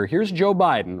career. Here's Joe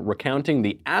Biden recounting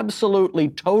the absolutely,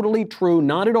 totally true,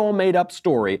 not at all made up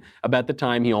story about the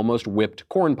time he almost whipped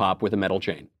Corn Pop with a metal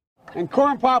chain. And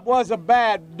Corn Pop was a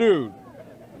bad dude.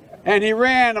 And he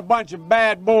ran a bunch of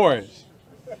bad boys.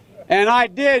 And I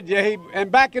did.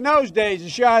 And back in those days, to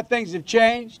show how things have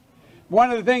changed,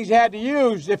 one of the things you had to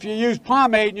use, if you used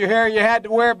pomade in your hair, you had to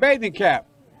wear a bathing cap.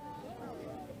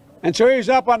 And so he was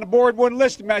up on the board, wouldn't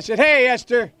listen to me. I said, hey,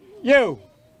 Esther, you.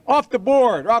 Off the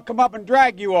board, or I'll come up and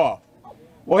drag you off.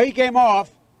 Well, he came off,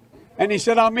 and he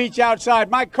said, I'll meet you outside.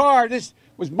 My car, these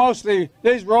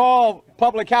were all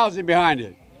public housing behind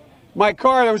it. My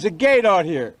car, there was a gate out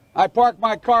here. I parked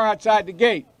my car outside the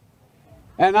gate.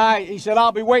 And he said,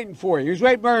 I'll be waiting for you. He was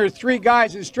waiting for 3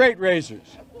 guys in straight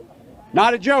razors.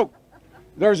 Not a joke.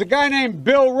 There was a guy named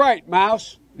Bill Wright,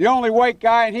 Mouse, the only white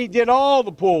guy, and he did all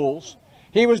the pools.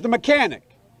 He was the mechanic.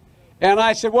 And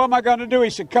I said, what am I going to do? He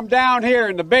said, come down here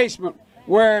in the basement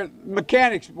where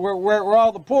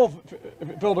all the pool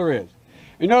filter is.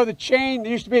 You know the chain,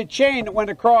 there used to be a chain that went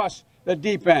across the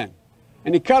deep end.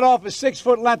 And he cut off a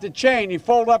 6-foot length of chain. He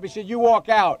folded up, he said, you walk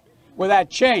out with that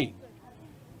chain.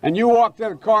 And you walk to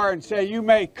the car and say, you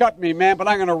may cut me, man, but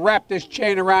I'm going to wrap this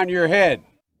chain around your head.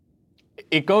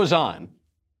 It goes on.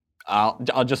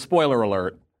 I'll just spoiler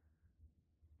alert.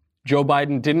 Joe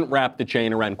Biden didn't wrap the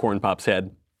chain around Corn Pop's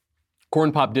head.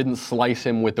 Corn Pop didn't slice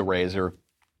him with the razor.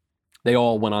 They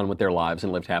all went on with their lives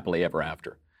and lived happily ever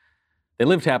after. They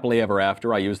lived happily ever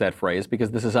after. I use that phrase because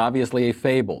this is obviously a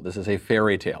fable. This is a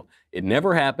fairy tale. It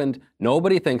never happened.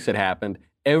 Nobody thinks it happened.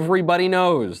 Everybody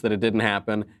knows that it didn't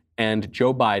happen. And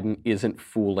Joe Biden isn't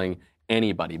fooling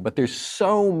anybody. But there's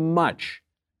so much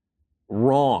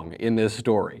wrong in this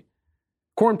story.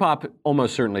 Corn Pop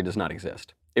almost certainly does not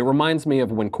exist. It reminds me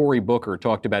of when Cory Booker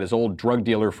talked about his old drug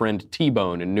dealer friend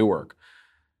T-Bone in Newark.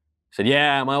 He said,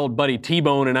 yeah, my old buddy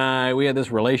T-Bone and I, we had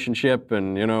this relationship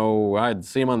and, I'd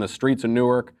see him on the streets of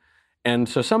Newark. And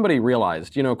so somebody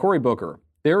realized, Cory Booker,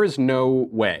 there is no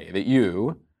way that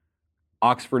you,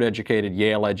 Oxford educated,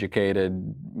 Yale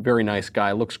educated, very nice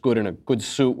guy, looks good in a good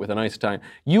suit with a nice tie,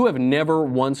 you have never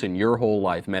once in your whole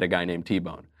life met a guy named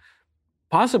T-Bone.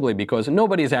 Possibly because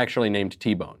nobody's actually named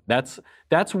T-Bone. That's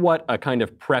what a kind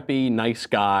of preppy, nice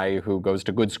guy who goes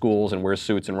to good schools and wears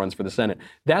suits and runs for the Senate.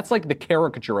 That's like the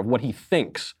caricature of what he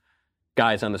thinks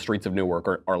guys on the streets of Newark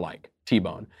are like,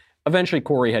 T-Bone. Eventually,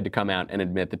 Cory had to come out and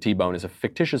admit that T-Bone is a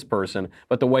fictitious person,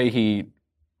 but the way he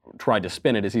tried to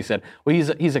spin it is he said, well,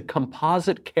 he's a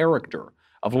composite character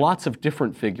of lots of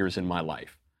different figures in my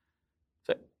life.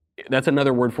 That's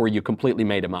another word for you completely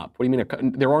made him up. What do you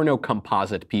mean? There are no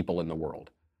composite people in the world.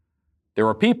 There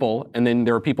are people, and then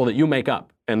there are people that you make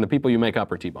up, and the people you make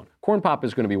up are T-Bone. Corn Pop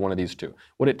is going to be one of these two.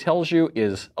 What it tells you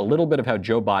is a little bit of how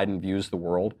Joe Biden views the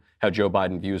world, how Joe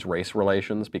Biden views race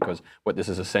relations, because what this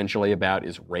is essentially about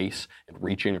is race and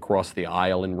reaching across the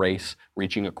aisle in race,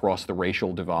 reaching across the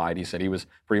racial divide. He said he was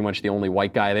pretty much the only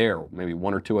white guy there, maybe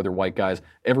one or two other white guys.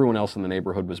 Everyone else in the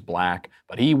neighborhood was black,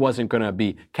 but he wasn't going to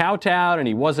be kowtowed, and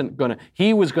he was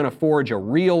going to forge a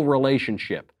real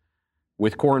relationship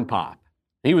with Corn Pop.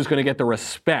 He was going to get the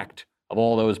respect of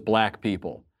all those black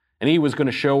people. And he was going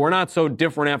to show we're not so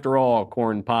different after all,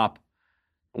 Corn Pop.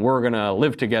 We're going to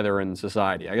live together in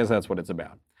society. I guess that's what it's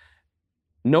about.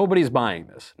 Nobody's buying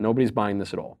this. Nobody's buying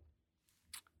this at all.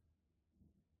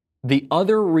 The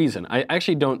other reason, I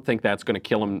actually don't think that's going to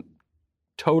kill him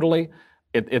totally.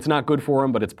 It's not good for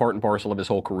him, but it's part and parcel of his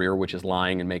whole career, which is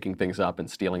lying and making things up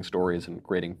and stealing stories and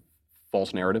creating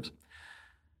false narratives.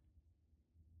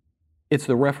 It's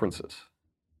the references.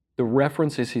 The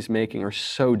references he's making are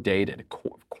so dated.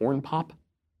 Corn Pop?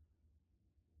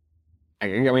 I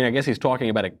mean, I guess he's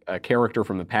talking about a character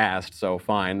from the past, so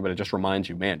fine, but it just reminds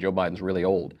you, man, Joe Biden's really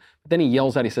old. But then he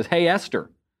yells out, he says, hey,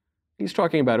 Esther. He's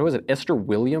talking about, who is it, Esther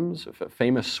Williams, a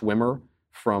famous swimmer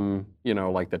from,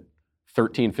 like the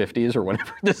 1350s or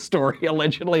whenever this story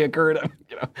allegedly occurred,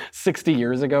 60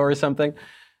 years ago or something.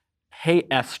 Hey,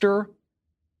 Esther.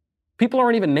 People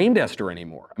aren't even named Esther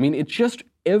anymore. I mean, it's just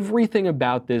everything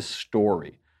about this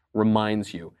story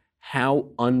reminds you how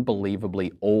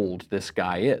unbelievably old this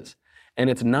guy is. And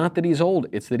it's not that he's old,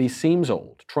 it's that he seems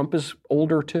old. Trump is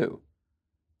older too,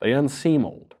 but he doesn't seem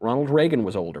old. Ronald Reagan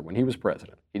was older when he was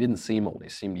president. He didn't seem old, he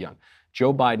seemed young.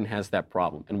 Joe Biden has that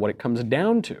problem. And what it comes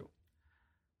down to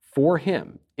for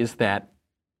him is that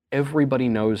everybody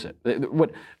knows it.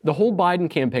 The whole Biden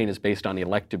campaign is based on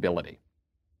electability.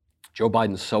 Joe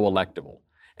Biden's so electable.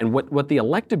 And what the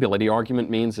electability argument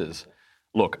means is,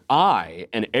 look, I,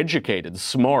 an educated,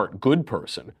 smart, good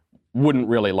person, wouldn't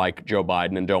really like Joe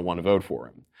Biden and don't want to vote for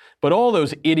him. But all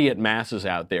those idiot masses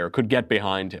out there could get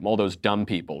behind him, all those dumb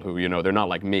people who, they're not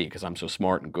like me because I'm so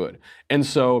smart and good. And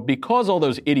so because all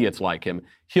those idiots like him,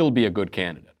 he'll be a good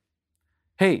candidate.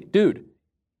 Hey, dude,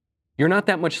 you're not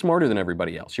that much smarter than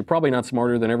everybody else. You're probably not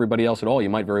smarter than everybody else at all. You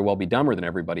might very well be dumber than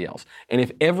everybody else. And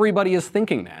if everybody is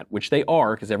thinking that, which they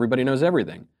are because everybody knows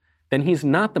everything, then he's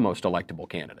not the most electable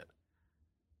candidate.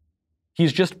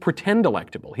 He's just pretend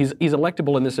electable. He's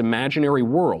electable in this imaginary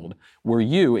world where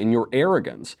you, in your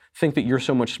arrogance, think that you're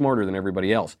so much smarter than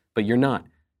everybody else, but you're not.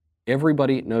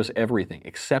 Everybody knows everything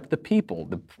except the people,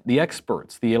 the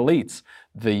experts, the elites,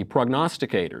 the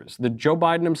prognosticators, the Joe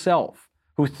Biden himself,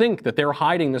 who think that they're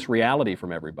hiding this reality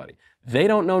from everybody. They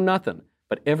don't know nothing,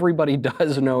 but everybody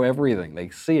does know everything. They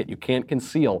see it. You can't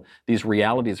conceal these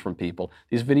realities from people.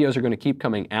 These videos are going to keep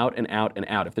coming out and out and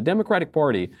out. If the Democratic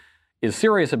Party is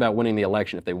serious about winning the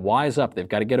election, if they wise up, they've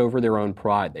got to get over their own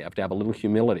pride. They have to have a little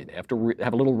humility. They have to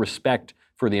have a little respect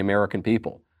for the American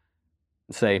people.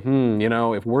 And say,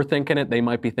 if we're thinking it, they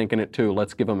might be thinking it too.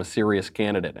 Let's give them a serious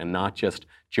candidate and not just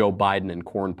Joe Biden and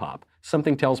Corn Pop.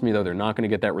 Something tells me, though, they're not going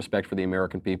to get that respect for the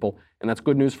American people, and that's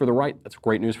good news for the right. That's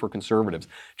great news for conservatives.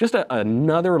 Just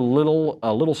another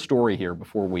little story here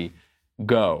before we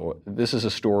go. This is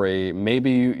a story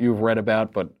maybe you've read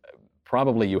about, but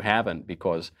probably you haven't,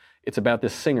 because it's about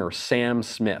this singer, Sam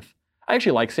Smith. I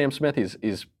actually like Sam Smith.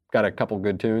 He's got a couple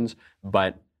good tunes,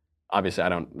 but obviously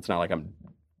it's not like I'm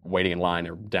waiting in line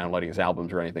or downloading his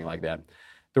albums or anything like that.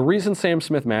 The reason Sam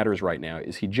Smith matters right now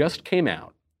is he just came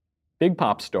out, big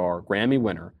pop star, Grammy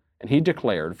winner, and he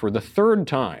declared for the third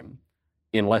time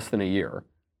in less than a year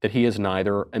that he is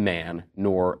neither a man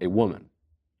nor a woman.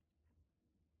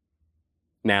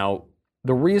 Now,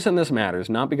 the reason this matters,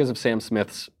 not because of Sam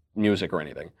Smith's music or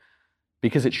anything,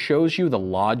 because it shows you the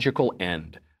logical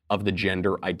end of the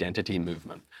gender identity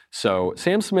movement. So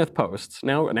Sam Smith posts,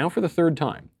 now for the third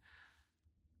time,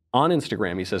 on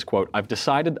Instagram, he says, quote, "I've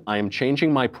decided I am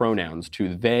changing my pronouns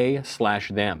to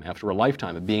they/them after a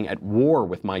lifetime of being at war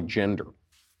with my gender.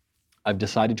 I've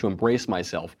decided to embrace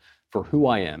myself for who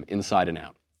I am inside and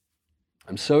out.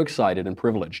 I'm so excited and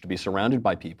privileged to be surrounded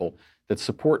by people that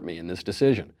support me in this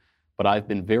decision. But I've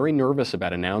been very nervous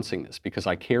about announcing this because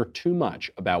I care too much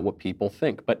about what people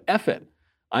think. But F it.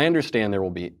 I understand there will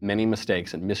be many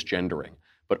mistakes and misgendering,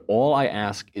 but all I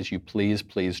ask is you please,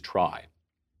 please try.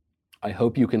 I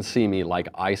hope you can see me like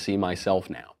I see myself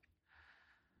now."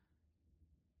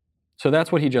 So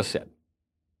that's what he just said.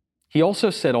 He also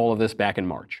said all of this back in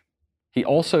March. He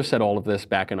also said all of this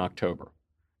back in October.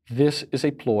 This is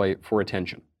a ploy for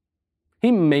attention.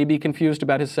 He may be confused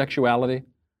about his sexuality.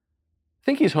 I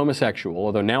think he's homosexual,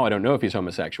 although now I don't know if he's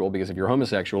homosexual, because if you're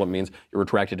homosexual, it means you're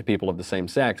attracted to people of the same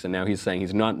sex, and now he's saying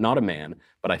he's not a man,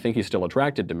 but I think he's still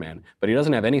attracted to men, but he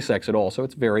doesn't have any sex at all, so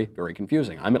it's very, very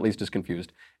confusing. I'm at least as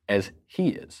confused as he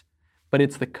is. But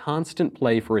it's the constant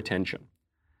play for attention,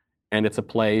 and it's a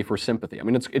play for sympathy. I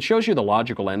mean, it shows you the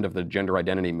logical end of the gender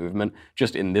identity movement,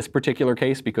 just in this particular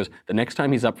case, because the next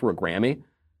time he's up for a Grammy,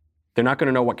 they're not going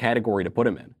to know what category to put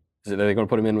him in. Are they going to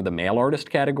put him in with the male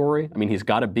artist category? I mean, he's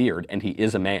got a beard and he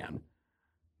is a man.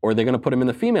 Or are they going to put him in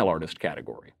the female artist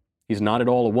category? He's not at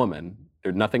all a woman.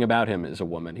 There's nothing about him is a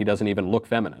woman. He doesn't even look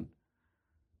feminine.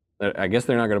 I guess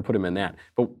they're not going to put him in that.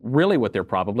 But really what they're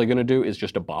probably going to do is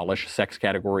just abolish sex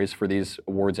categories for these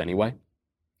awards anyway.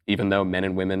 Even though men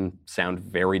and women sound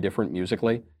very different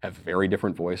musically, have very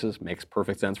different voices, makes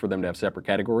perfect sense for them to have separate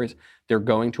categories, they're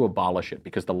going to abolish it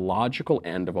because the logical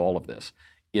end of all of this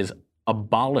is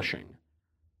abolishing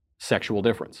sexual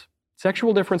difference.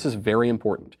 Sexual difference is very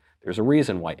important. There's a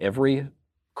reason why every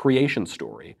creation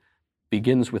story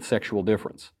begins with sexual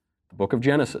difference. The book of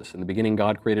Genesis, in the beginning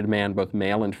God created man, both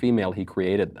male and female, he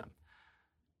created them.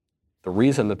 The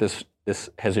reason that this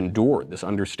has endured, this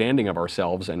understanding of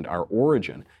ourselves and our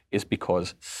origin, is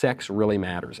because sex really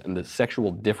matters and the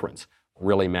sexual difference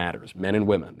really matters, men and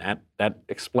women. That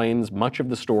explains much of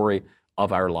the story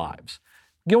of our lives.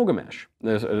 Gilgamesh,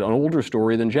 there's an older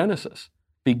story than Genesis,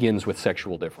 begins with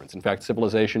sexual difference. In fact,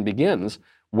 civilization begins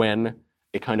when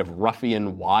a kind of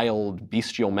ruffian, wild,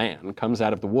 bestial man comes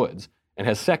out of the woods and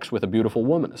has sex with a beautiful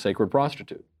woman, a sacred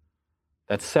prostitute.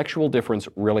 That sexual difference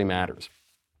really matters.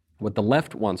 What the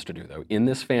left wants to do, though, in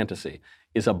this fantasy,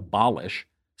 is abolish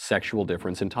sexual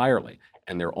difference entirely.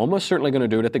 And they're almost certainly going to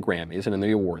do it at the Grammys and in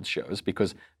the awards shows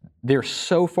because they're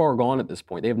so far gone at this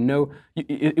point. They have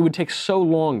it would take so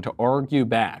long to argue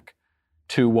back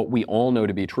to what we all know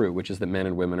to be true, which is that men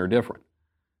and women are different.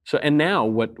 So, and now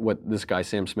what this guy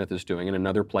Sam Smith is doing in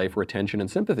another play for attention and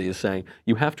sympathy is saying,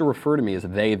 you have to refer to me as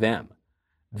they, them.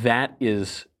 That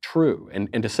is true.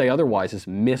 And to say otherwise is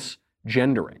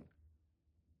misgendering.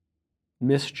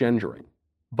 Misgendering.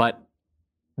 But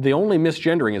the only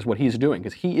misgendering is what he's doing,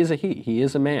 because he is a he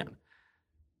is a man.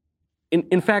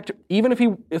 In fact, even if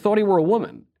he thought he were a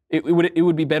woman, it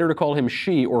would be better to call him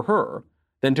she or her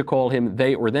than to call him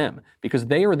they or them, because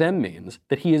they or them means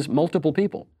that he is multiple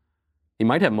people. He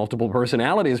might have multiple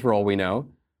personalities for all we know,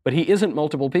 but he isn't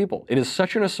multiple people. It is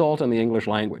such an assault on the English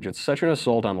language. It's such an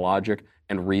assault on logic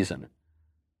and reason.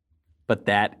 But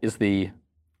that is the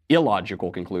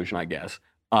illogical conclusion, I guess,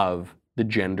 of the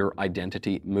gender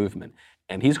identity movement.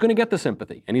 And he's going to get the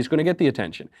sympathy, and he's going to get the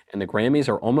attention. And the Grammys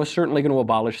are almost certainly going to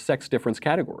abolish sex difference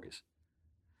categories.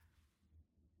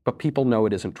 But people know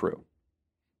it isn't true.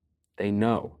 They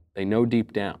know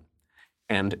deep down.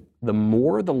 And the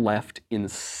more the left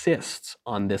insists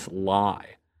on this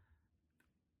lie,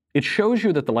 it shows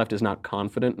you that the left is not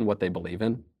confident in what they believe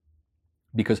in,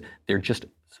 because they're just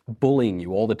bullying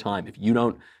you all the time. If you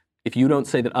don't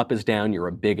say that up is down, you're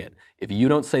a bigot. If you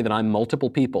don't say that I'm multiple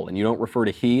people and you don't refer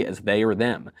to he as they or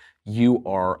them, you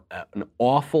are an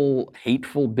awful,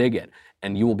 hateful bigot,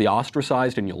 and you will be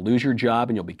ostracized and you'll lose your job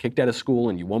and you'll be kicked out of school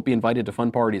and you won't be invited to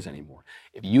fun parties anymore.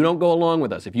 If you don't go along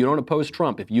with us, if you don't oppose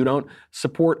Trump, if you don't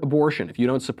support abortion, if you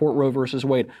don't support Roe versus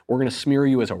Wade, we're going to smear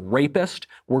you as a rapist.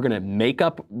 We're going to make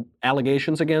up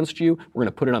allegations against you. We're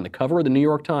going to put it on the cover of the New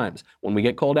York Times. When we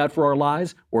get called out for our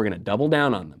lies, we're going to double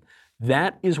down on them.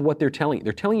 That is what they're telling you.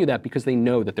 They're telling you that because they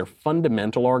know that their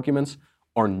fundamental arguments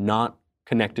are not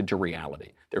connected to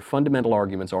reality. Their fundamental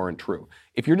arguments aren't true.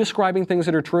 If you're describing things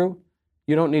that are true,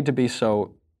 you don't need to be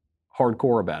so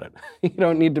hardcore about it. You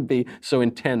don't need to be so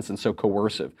intense and so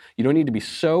coercive. You don't need to be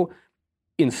so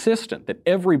insistent that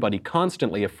everybody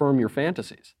constantly affirm your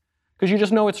fantasies, because you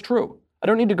just know it's true. I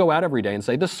don't need to go out every day and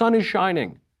say, the sun is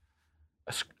shining.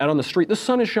 Out on the street, the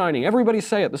sun is shining. Everybody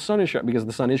say it, the sun is shining, because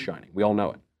the sun is shining. We all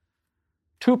know it.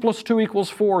 2 + 2 =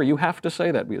 4. You have to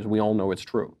say that because we all know it's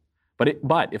true. But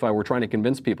if I were trying to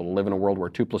convince people to live in a world where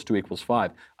 2 + 2 =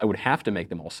 5, I would have to make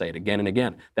them all say it again and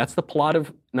again. That's the plot of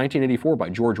 1984 by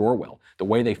George Orwell. The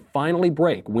way they finally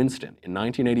break Winston in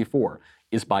 1984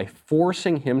 is by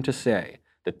forcing him to say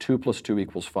that 2 + 2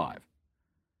 = 5.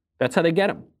 That's how they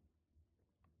get him.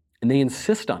 And they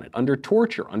insist on it under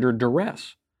torture, under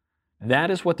duress. That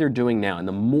is what they're doing now. And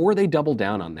the more they double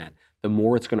down on that, the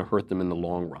more it's going to hurt them in the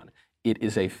long run. It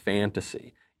is a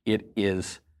fantasy. It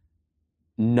is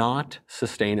not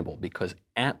sustainable, because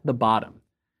at the bottom,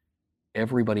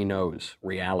 everybody knows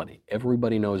reality.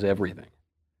 Everybody knows everything.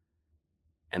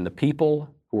 And the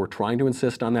people who are trying to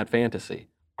insist on that fantasy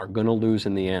are going to lose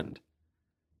in the end.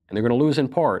 And they're going to lose in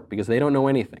part because they don't know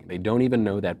anything. They don't even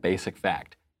know that basic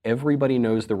fact. Everybody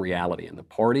knows the reality, and the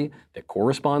party that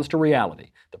corresponds to reality,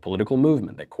 the political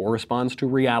movement that corresponds to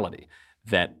reality,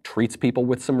 that treats people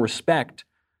with some respect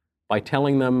by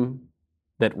telling them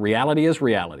that reality is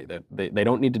reality, that they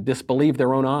don't need to disbelieve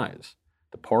their own eyes.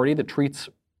 The party that treats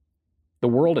the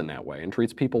world in that way and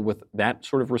treats people with that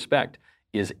sort of respect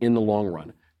is, in the long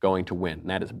run, going to win. And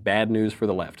that is bad news for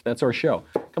the left. That's our show.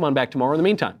 Come on back tomorrow. In the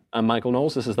meantime, I'm Michael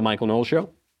Knowles. This is The Michael Knowles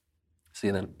Show. See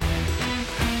you then.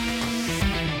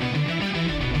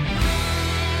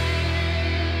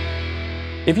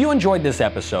 If you enjoyed this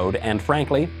episode, and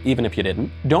frankly, even if you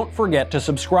didn't, don't forget to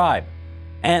subscribe.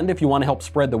 And if you want to help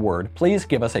spread the word, please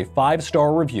give us a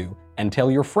 5-star review and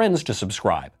tell your friends to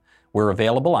subscribe. We're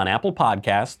available on Apple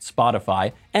Podcasts,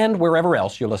 Spotify, and wherever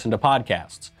else you listen to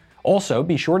podcasts. Also,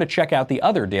 be sure to check out the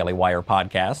other Daily Wire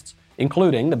podcasts,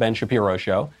 including The Ben Shapiro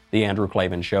Show, The Andrew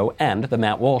Klavan Show, and The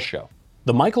Matt Walsh Show.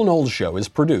 The Michael Knowles Show is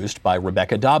produced by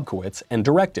Rebecca Dobkowitz and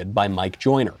directed by Mike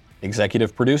Joyner.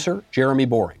 Executive producer, Jeremy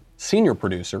Boring. Senior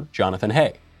producer, Jonathan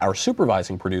Hay. Our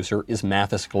supervising producer is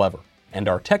Mathis Glover. And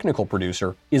our technical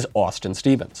producer is Austin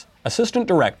Stevens. Assistant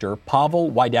director, Pavel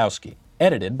Wydowski.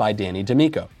 Edited by Danny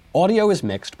D'Amico. Audio is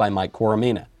mixed by Mike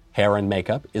Coromina. Hair and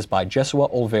makeup is by Jesua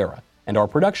Olvera. And our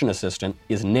production assistant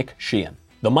is Nick Sheehan.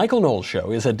 The Michael Knowles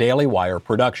Show is a Daily Wire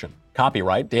production.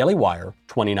 Copyright Daily Wire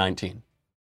 2019.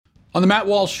 On the Matt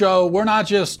Walsh Show, we're not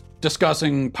just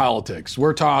discussing politics.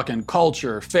 We're talking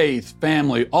culture, faith,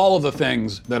 family, all of the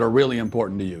things that are really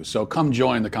important to you. So come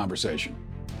join the conversation.